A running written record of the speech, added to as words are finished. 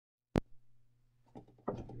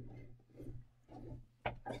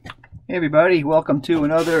Hey everybody, welcome to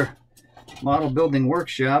another model building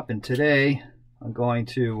workshop, and today I'm going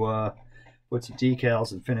to put some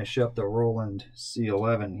decals and finish up the Roland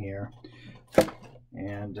C11 here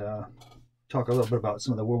and talk a little bit about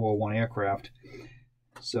some of the World War I aircraft.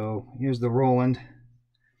 So here's the Roland,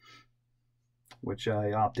 which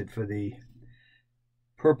I opted for the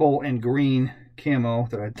purple and green camo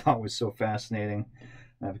that I thought was so fascinating.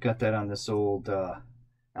 I've got that on this old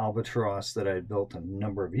Albatross that I built a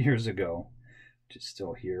number of years ago, which is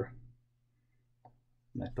still here.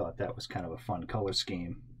 And I thought that was kind of a fun color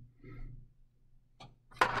scheme.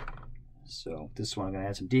 So this one I'm going to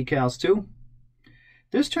add some decals to.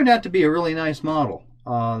 This turned out to be a really nice model.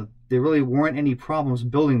 There really weren't any problems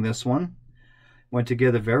building this one. Went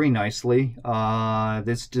together very nicely.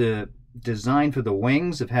 This design for the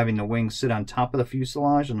wings, of having the wings sit on top of the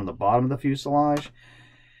fuselage and on the bottom of the fuselage,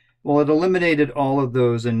 well, it eliminated all of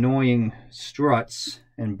those annoying struts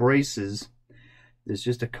and braces. There's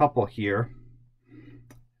just a couple here.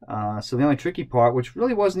 So the only tricky part, which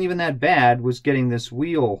really wasn't even that bad, was getting this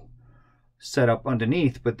wheel set up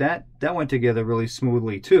underneath, but that went together really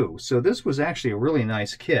smoothly too. So this was actually a really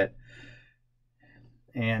nice kit.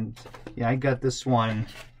 And yeah, I got this one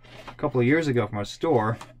a couple of years ago from a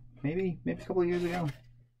store, maybe a couple of years ago.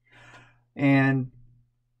 And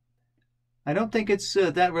I don't think it's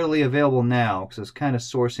that readily available now, because I was kind of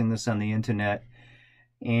sourcing this on the internet,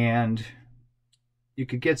 and you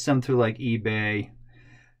could get some through like eBay,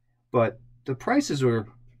 but the prices were,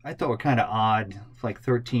 I thought, were kind of odd, like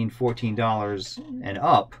 $13, $14 and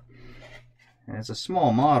up, and it's a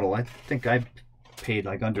small model. I think I paid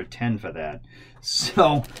like under $10 for that.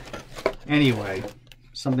 So anyway,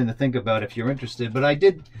 something to think about if you're interested. But I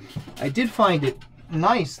did find it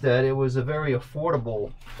nice that it was a very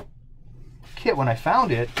affordable kit when I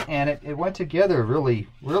found it, and it went together really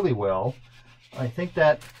well. I think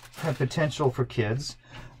that had potential for kids.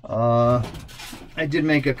 I did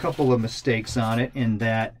make a couple of mistakes on it, in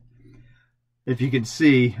that, if you can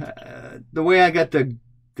see, the way I got the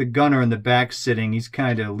gunner in the back sitting, he's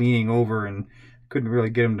kind of leaning over, and couldn't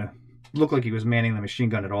really get him to look like he was manning the machine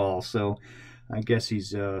gun at all. So I guess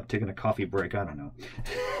he's taking a coffee break, I don't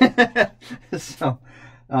know. So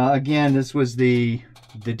again, this was the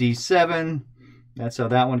D7. That's how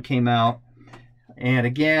that one came out. And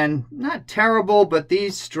again, not terrible, but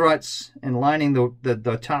these struts and lining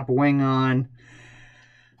the top wing on,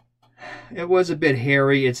 it was a bit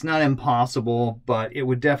hairy. It's not impossible, but it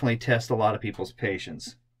would definitely test a lot of people's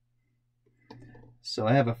patience. So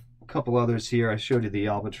I have a couple others here. I showed you the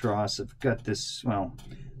Albatross. I've got this, well,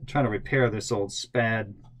 I'm trying to repair this old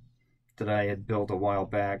Spad that I had built a while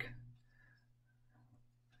back.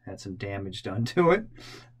 Had some damage done to it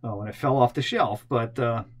when it fell off the shelf. But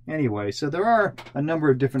anyway, so there are a number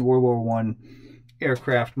of different World War I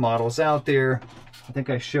aircraft models out there. I think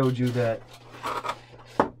I showed you that,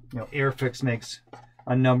 you know, Airfix makes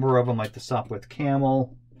a number of them, like the Sopwith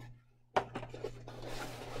Camel,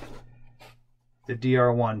 the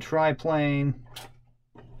DR1 triplane,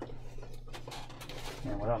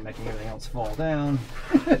 and without making everything else fall down.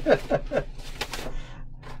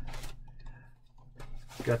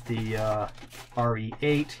 Got the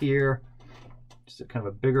RE8 here, just a kind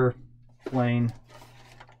of a bigger plane.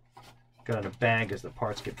 Got it in a bag as the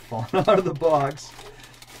parts get falling out of the box.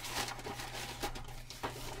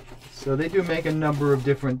 So they do make a number of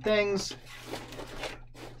different things.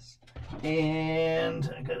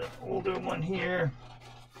 And I got an older one here,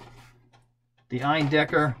 the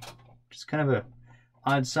Eindecker, which is kind of a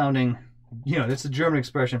odd sounding, you know, that's a German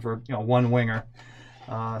expression for, you know, one winger.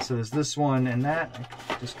 So there's this one and that.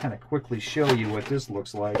 I'll just kind of quickly show you what this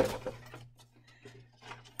looks like.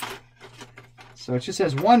 So it just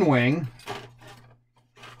has one wing.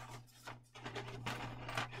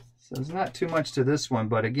 So there's not too much to this one,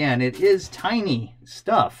 but again, it is tiny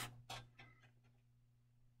stuff.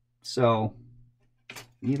 So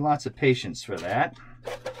you need lots of patience for that.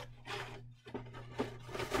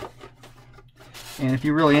 And if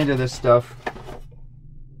you're really into this stuff,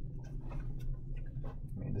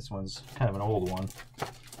 this one's kind of an old one,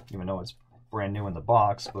 even though it's brand new in the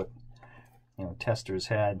box, but you know, testers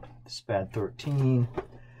had the Spad 13.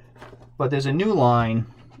 But there's a new line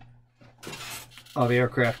of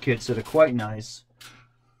aircraft kits that are quite nice.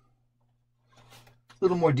 A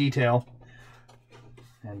little more detail.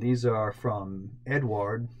 And these are from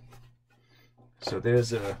Edward. So there's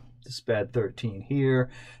the Spad 13 here.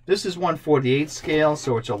 This is 1/48 scale,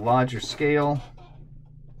 so it's a larger scale.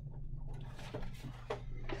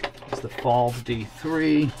 The Fall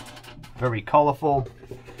D3, very colorful.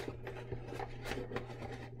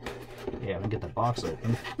 Yeah, we can get the box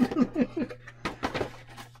open.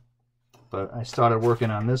 but I started working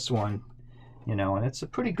on this one, you know, and it's a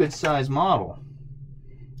pretty good size model.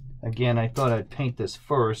 Again, I thought I'd paint this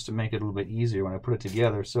first to make it a little bit easier when I put it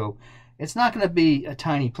together. So it's not going to be a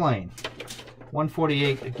tiny plane.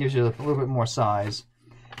 1/48, it gives you a little bit more size.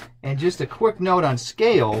 And just a quick note on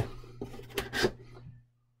scale.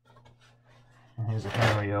 Here's a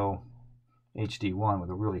Heller HD1 with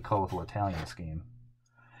a really colorful Italian scheme.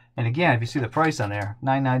 And again, if you see the price on there,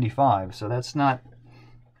 $9.95. So that's not,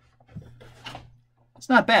 it's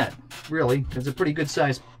not bad, really. It's a pretty good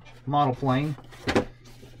size model plane.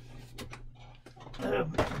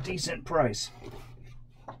 Decent price.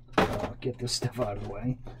 I'll get this stuff out of the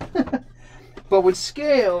way. But with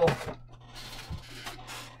scale,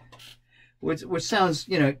 which sounds,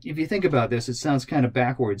 you know, if you think about this, it sounds kind of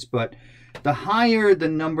backwards, but the higher the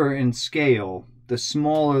number in scale, the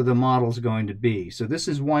smaller the model's going to be. So this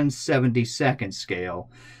is 1/72nd scale.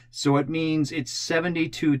 So it means it's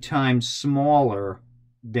 72 times smaller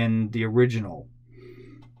than the original.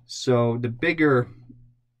 So the bigger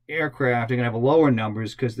aircraft are going to have lower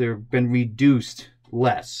numbers because they've been reduced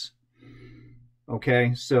less.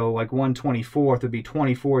 Okay, so like 1/24 would be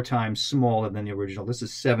 24 times smaller than the original. This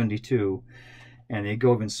is 72, and they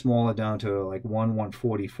go even smaller down to like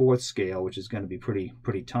 1/144th scale, which is going to be pretty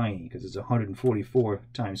tiny because it's 144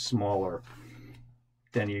 times smaller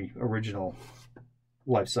than the original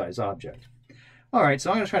life-size object. All right, so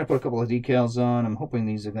I'm going to try to put a couple of decals on. I'm hoping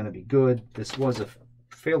these are going to be good. This was a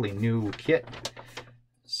fairly new kit,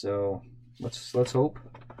 so let's hope.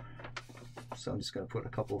 So I'm just going to put a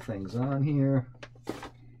couple of things on here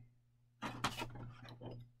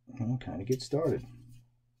and kind of get started.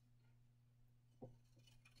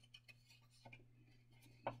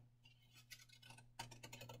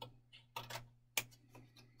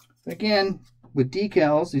 Again, with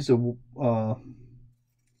decals, these are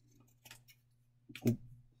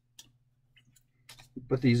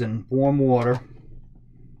put these in warm water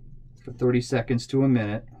for 30 seconds to a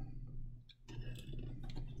minute.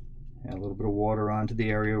 Add a little bit of water onto the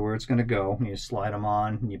area where it's going to go. And you slide them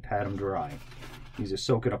on and you pat them dry. These are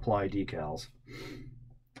soak and apply decals.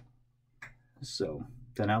 So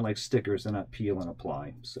they're not like stickers, they're not peel and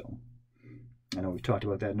apply. So I know we've talked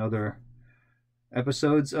about that in other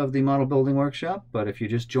episodes of the model building workshop, but if you're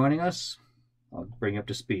just joining us, I'll bring you up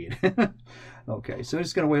to speed. Okay, so I'm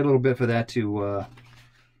just going to wait a little bit for that to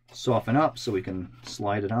soften up so we can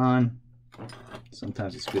slide it on.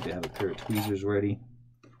 Sometimes it's good to have a pair of tweezers ready.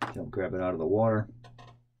 They'll grab it out of the water,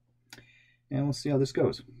 and we'll see how this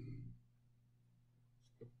goes.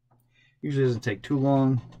 Usually doesn't take too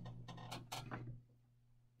long,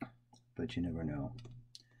 but you never know.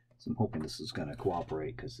 So I'm hoping this is going to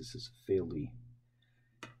cooperate because this is fairly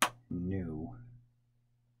new,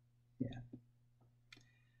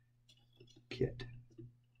 kit.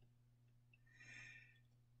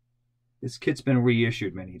 This kit's been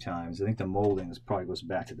reissued many times. I think the molding probably goes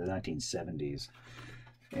back to the 1970s.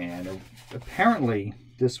 And apparently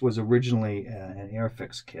this was originally an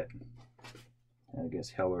Airfix kit. I guess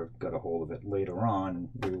Heller got a hold of it later on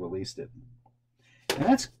and re-released it. And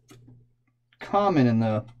that's common in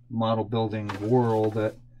the model building world,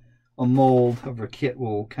 that a mold of a kit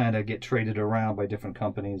will kind of get traded around by different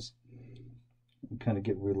companies and kind of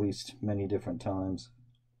get released many different times.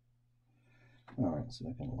 Alright, so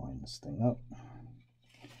I can line this thing up.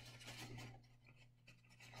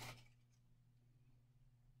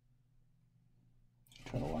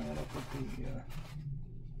 Try to line it up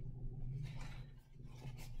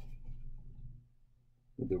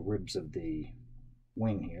with the ribs of the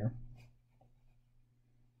wing here.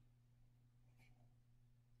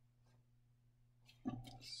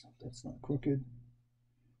 So that's not crooked.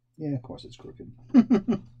 Yeah, of course it's crooked. Let's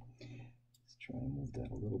try to move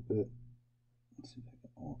that a little bit. Let's see if I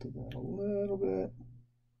can alter that a little bit.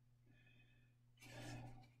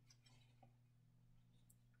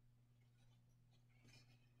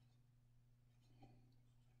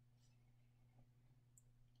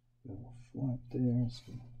 Flat there.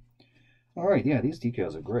 So. All right, yeah, these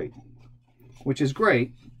decals are great, which is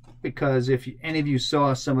great because if any of you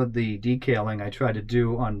saw some of the decaling I tried to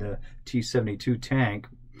do on the T-72 tank,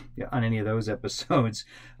 on any of those episodes,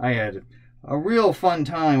 I had a real fun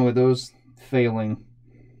time with those failing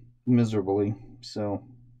miserably. So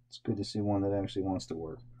it's good to see one that actually wants to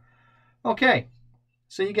work. Okay,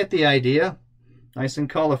 so you get the idea. Nice and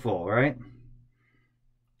colorful, right?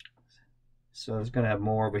 So it's going to have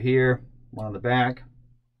more over here, one on the back,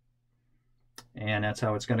 and that's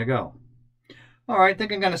how it's going to go. All right, I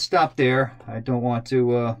think I'm going to stop there. I don't want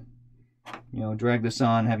to, drag this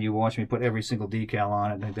on, have you watch me put every single decal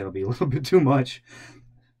on it. I think that'll be a little bit too much.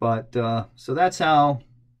 But so that's how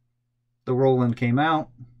the Roland came out.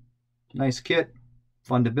 Nice kit,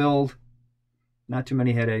 fun to build, not too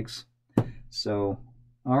many headaches. So,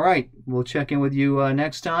 all right, we'll check in with you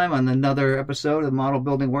next time on another episode of the Model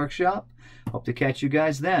Building Workshop. Hope to catch you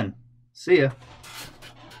guys then. See ya.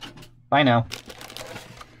 Bye now.